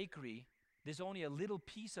up a bakery, there's only a little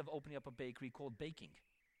piece of opening up a bakery called baking.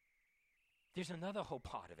 There's another whole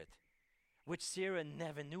part of it, which Sarah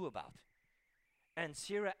never knew about. And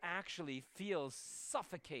Sarah actually feels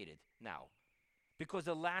suffocated now because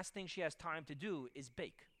the last thing she has time to do is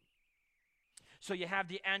bake. So you have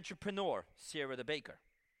the entrepreneur, Sarah the baker.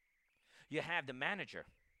 You have the manager.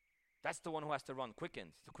 That's the one who has to run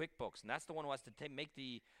Quickens, the QuickBooks, and that's the one who has to make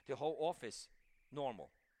the whole office normal.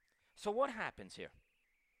 So what happens here?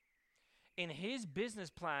 In his business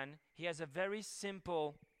plan, he has a very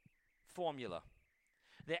simple formula.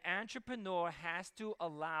 The entrepreneur has to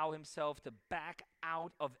allow himself to back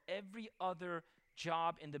out of every other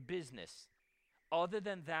job in the business other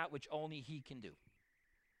than that which only he can do.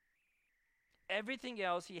 Everything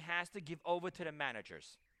else he has to give over to the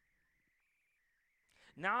managers.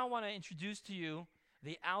 Now I want to introduce to you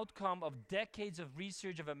the outcome of decades of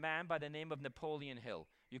research of a man by the name of Napoleon Hill.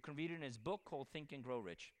 You can read it in his book called Think and Grow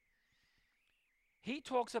Rich. He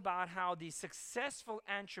talks about how the successful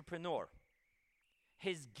entrepreneur,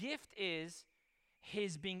 his gift is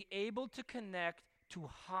his being able to connect to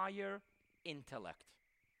higher intellect.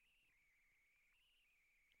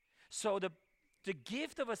 So the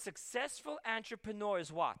gift of a successful entrepreneur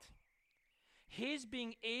is what? His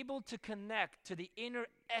being able to connect to the inner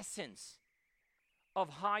essence of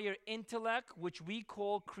higher intellect, which we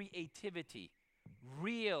call creativity,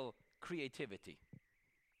 real creativity.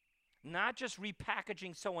 Not just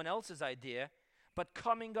repackaging someone else's idea, but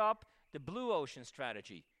coming up the blue ocean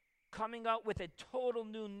strategy, coming up with a total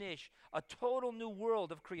new niche, a total new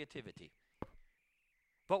world of creativity.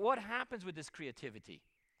 But what happens with this creativity?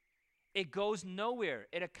 It goes nowhere.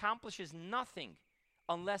 It accomplishes nothing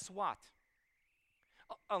unless what?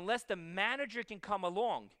 Unless the manager can come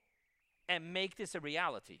along and make this a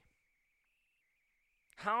reality.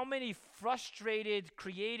 How many frustrated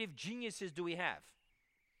creative geniuses do we have?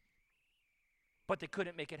 But they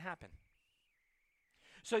couldn't make it happen.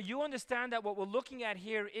 So you understand that what we're looking at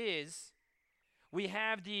here is we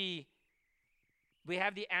have the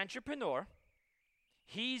entrepreneur.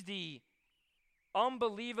 He's the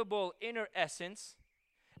unbelievable inner essence,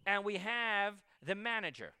 and we have the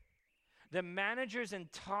manager. The manager's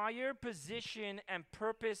entire position and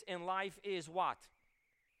purpose in life is what?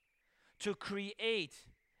 To create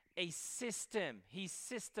a system. He's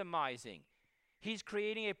systemizing. He's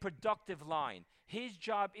creating a productive line. His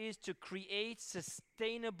job is to create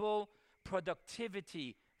sustainable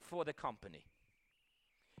productivity for the company.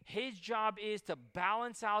 His job is to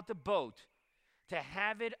balance out the boat, to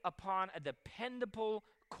have it upon a dependable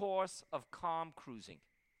course of calm cruising.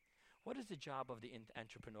 What is the job of the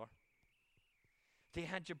entrepreneur? The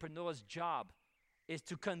entrepreneur's job is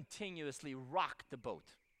to continuously rock the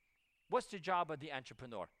boat. What's the job of the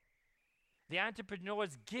entrepreneur? The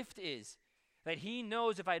entrepreneur's gift is that he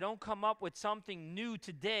knows if I don't come up with something new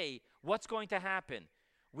today, what's going to happen?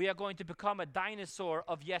 We are going to become a dinosaur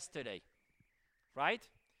of yesterday, right?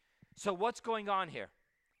 So what's going on here?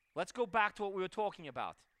 Let's go back to what we were talking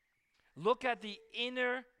about. Look at the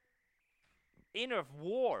inner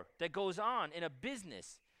war that goes on in a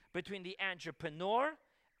business between the entrepreneur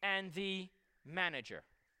and the manager.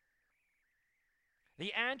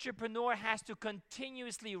 The entrepreneur has to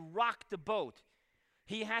continuously rock the boat.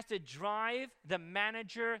 He has to drive the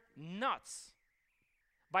manager nuts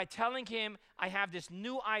by telling him, I have this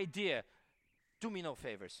new idea. Do me no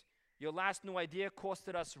favors. Your last new idea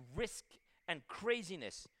costed us risk and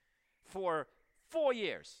craziness for 4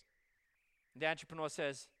 years. The entrepreneur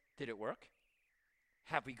says, did it work?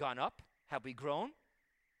 Have we gone up? Have we grown?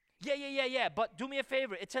 Yeah, but do me a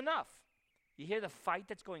favor, it's enough. You hear the fight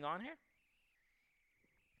that's going on here?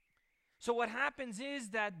 So what happens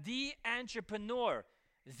is that the entrepreneur,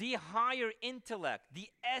 the higher intellect, the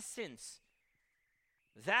essence,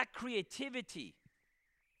 that creativity,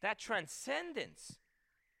 that transcendence,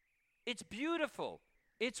 it's beautiful.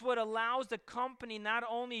 It's what allows the company not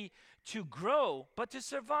only to grow, but to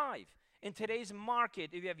survive. In today's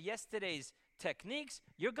market, if you have yesterday's techniques,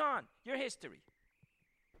 you're gone. You're history.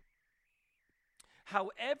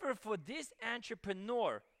 However, for this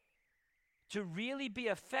entrepreneur to really be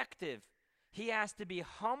effective, he has to be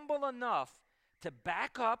humble enough to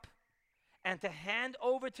back up and to hand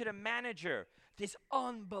over to the manager this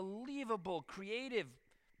unbelievable creative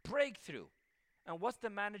breakthrough. And what's the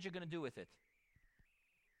manager going to do with it?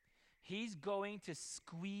 He's going to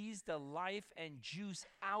squeeze the life and juice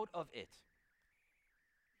out of it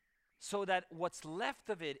so that what's left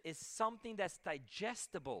of it is something that's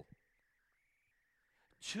digestible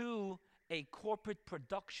to a corporate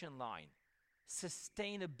production line,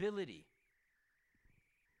 sustainability.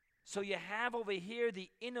 So you have over here the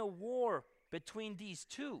inner war between these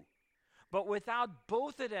two. But without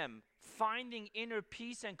both of them finding inner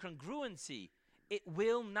peace and congruency, it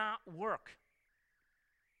will not work.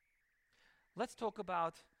 Let's talk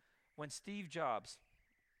about when Steve Jobs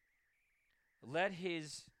let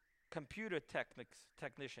his computer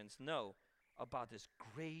technicians know about this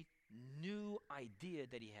great new idea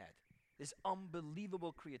that he had, this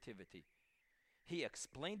unbelievable creativity. He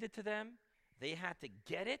explained it to them. They had to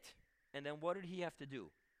get it. And then what did he have to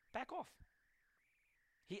do? Back off.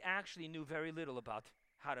 He actually knew very little about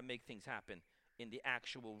how to make things happen in the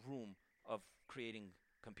actual room of creating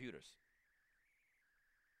computers.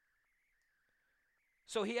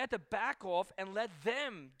 So he had to back off and let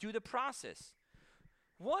them do the process.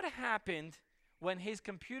 What happened when his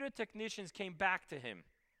computer technicians came back to him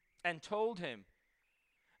and told him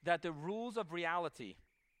that the rules of reality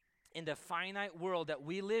in the finite world that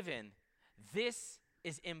we live in, this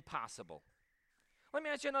is impossible? Let me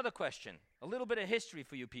ask you another question. A little bit of history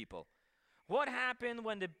for you people. What happened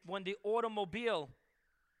when the automobile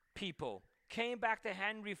people came back to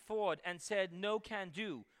Henry Ford and said, no can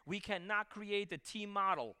do. We cannot create the T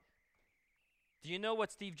model. Do you know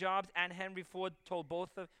what Steve Jobs and Henry Ford told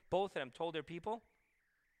both of them told their people?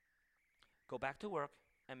 Go back to work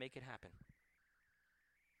and make it happen.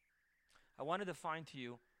 I want to define to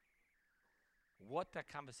you what that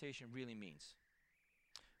conversation really means.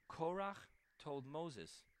 Korach told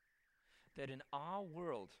Moses that in our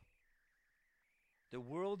world, the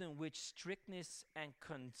world in which strictness and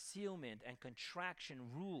concealment and contraction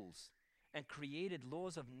rules and created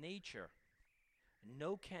laws of nature,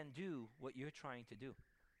 no can do what you're trying to do.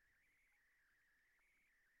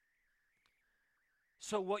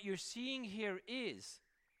 So what you're seeing here is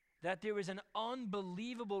that there is an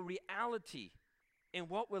unbelievable reality in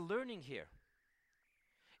what we're learning here.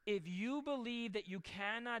 If you believe that you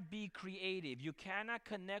cannot be creative, you cannot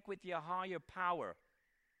connect with your higher power,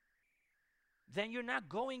 then you're not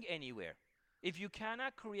going anywhere. If you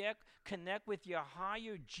cannot connect with your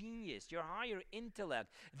higher genius, your higher intellect,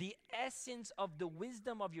 the essence of the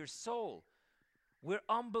wisdom of your soul, where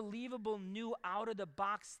unbelievable new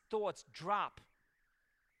out-of-the-box thoughts drop,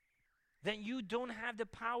 then you don't have the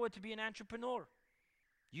power to be an entrepreneur.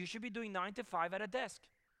 You should be doing 9 to 5 at a desk,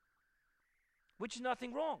 which is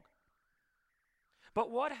nothing wrong.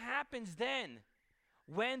 But what happens then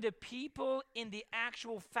when the people in the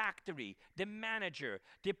actual factory, the manager,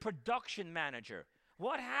 the production manager,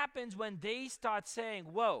 what happens when they start saying,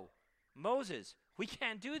 whoa, Moses, we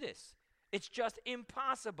can't do this. It's just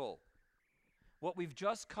impossible. What we've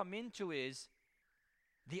just come into is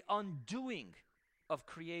the undoing of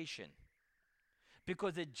creation.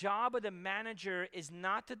 Because the job of the manager is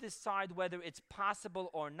not to decide whether it's possible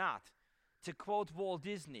or not. To quote Walt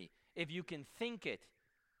Disney, if you can think it,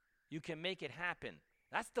 you can make it happen.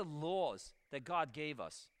 That's the laws that God gave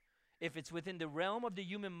us. If it's within the realm of the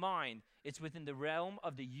human mind, it's within the realm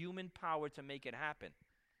of the human power to make it happen.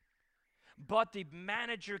 But the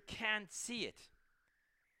manager can't see it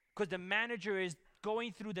because the manager is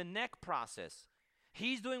going through the neck process.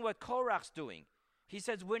 He's doing what Korach's doing. He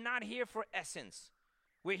says, we're not here for essence.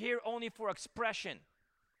 We're here only for expression.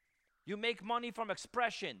 You make money from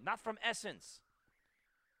expression, not from essence.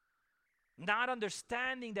 Not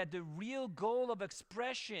understanding that the real goal of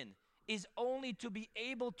expression is only to be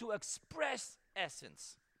able to express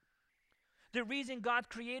essence. The reason God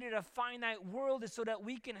created a finite world is so that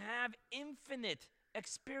we can have infinite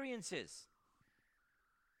experiences.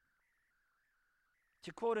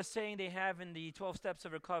 To quote a saying they have in the 12 Steps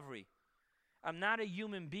of Recovery, I'm not a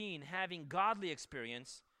human being having godly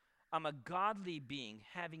experience. I'm a godly being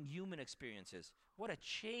having human experiences. What a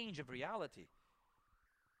change of reality.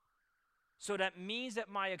 So that means that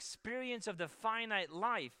my experience of the finite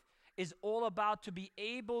life is all about to be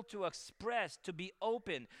able to express, to be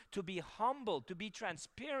open, to be humble, to be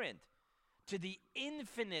transparent to the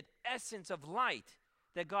infinite essence of light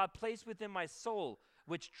that God placed within my soul,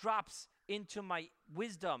 which drops into my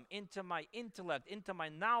wisdom, into my intellect, into my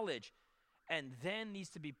knowledge, and then needs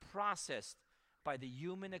to be processed by the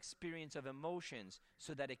human experience of emotions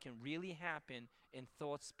so that it can really happen in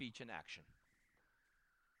thought, speech, and action.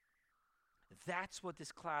 That's what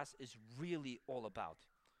this class is really all about.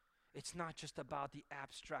 It's not just about the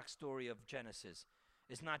abstract story of Genesis.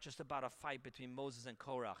 It's not just about a fight between Moses and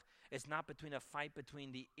Korach. It's not between a fight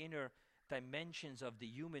between the inner dimensions of the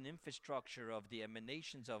human infrastructure, of the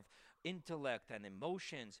emanations of intellect and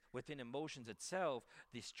emotions, within emotions itself,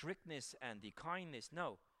 the strictness and the kindness.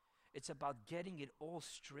 No, it's about getting it all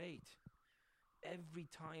straight. Every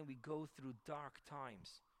time we go through dark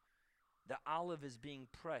times, the olive is being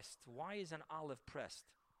pressed. Why is an olive pressed?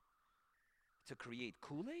 To create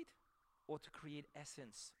Kool-Aid or to create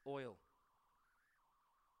essence, oil?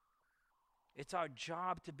 It's our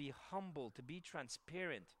job to be humble, to be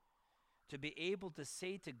transparent, to be able to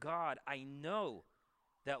say to God, I know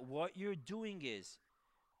that what you're doing is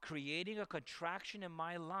creating a contraction in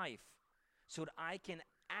my life so that I can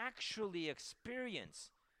actually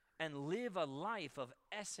experience and live a life of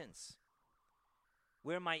essence,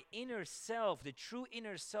 where my inner self, the true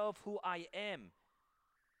inner self, who I am,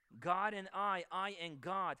 God and I and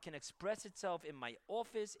God, can express itself in my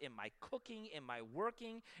office, in my cooking, in my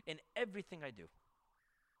working, in everything I do.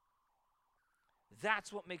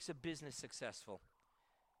 That's what makes a business successful.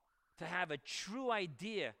 To have a true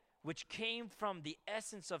idea which came from the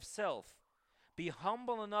essence of self. Be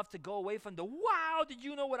humble enough to go away from the, wow, did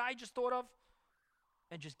you know what I just thought of?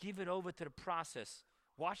 And just give it over to the process.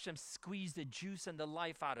 Watch them squeeze the juice and the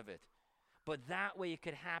life out of it. But that way it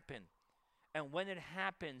could happen. And when it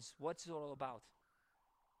happens, what's it all about?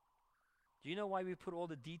 Do you know why we put all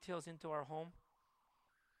the details into our home?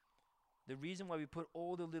 The reason why we put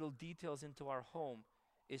all the little details into our home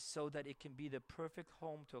is so that it can be the perfect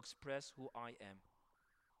home to express who I am.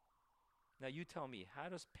 Now you tell me, how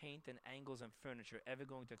does paint and angles and furniture ever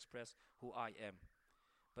going to express who I am?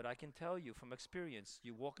 But I can tell you from experience,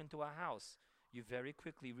 you walk into a house, you very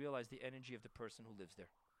quickly realize the energy of the person who lives there.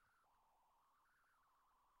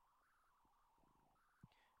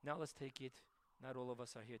 Now let's take it. Not all of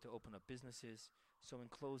us are here to open up businesses. So in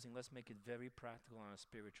closing, let's make it very practical on a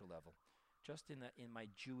spiritual level. Just in my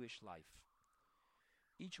Jewish life.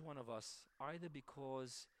 Each one of us, either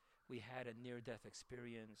because we had a near-death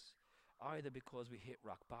experience, either because we hit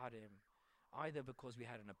rock bottom, either because we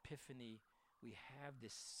had an epiphany, we have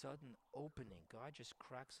this sudden opening. God just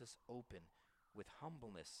cracks us open with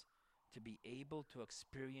humbleness to be able to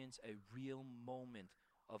experience a real moment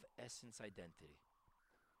of essence identity.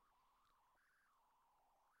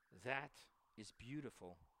 That is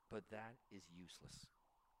beautiful, but that is useless.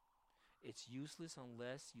 It's useless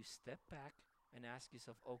unless you step back and ask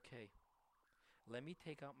yourself, okay, let me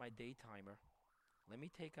take out my day timer. Let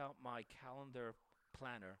me take out my calendar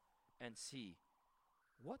planner and see,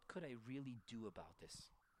 what could I really do about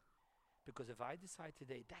this? Because if I decide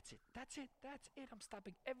today, that's it, I'm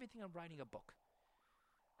stopping everything, I'm writing a book,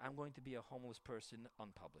 I'm going to be a homeless person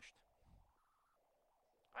unpublished.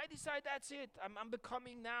 I decide that's it. I'm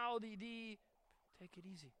becoming now the take it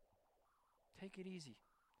easy. Take it easy.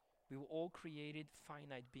 We were all created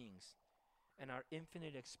finite beings. And our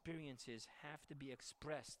infinite experiences have to be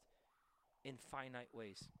expressed in finite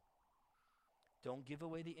ways. Don't give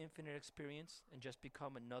away the infinite experience and just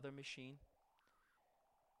become another machine.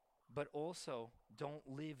 But also, don't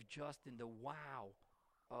live just in the wow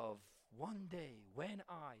of one day, when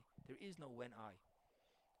I. There is no when I.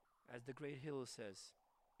 As the great Hill says,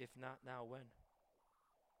 if not now, when?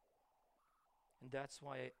 And that's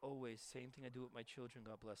why I always, same thing I do with my children,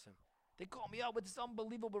 God bless them. They call me out with this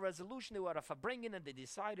unbelievable resolution they were bringing, and they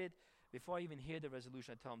decided, before I even hear the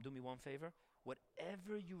resolution, I tell them, do me one favor.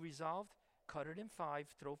 Whatever you resolved, cut it in 5,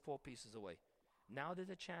 throw 4 pieces away. Now there's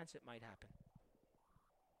a chance it might happen.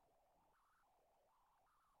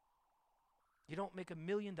 You don't make $1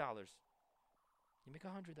 million. You make $100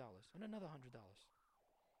 and another $100.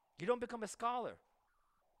 You don't become a scholar.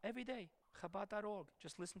 Every day, Chabad.org,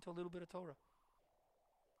 just listen to a little bit of Torah.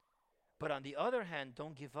 But on the other hand,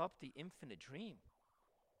 don't give up the infinite dream.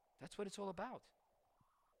 That's what it's all about.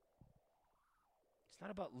 It's not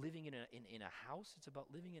about living in a house, it's about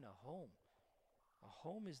living in a home. A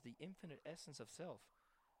home is the infinite essence of self.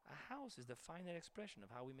 A house is the finite expression of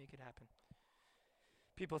how we make it happen.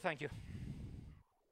 People, thank you.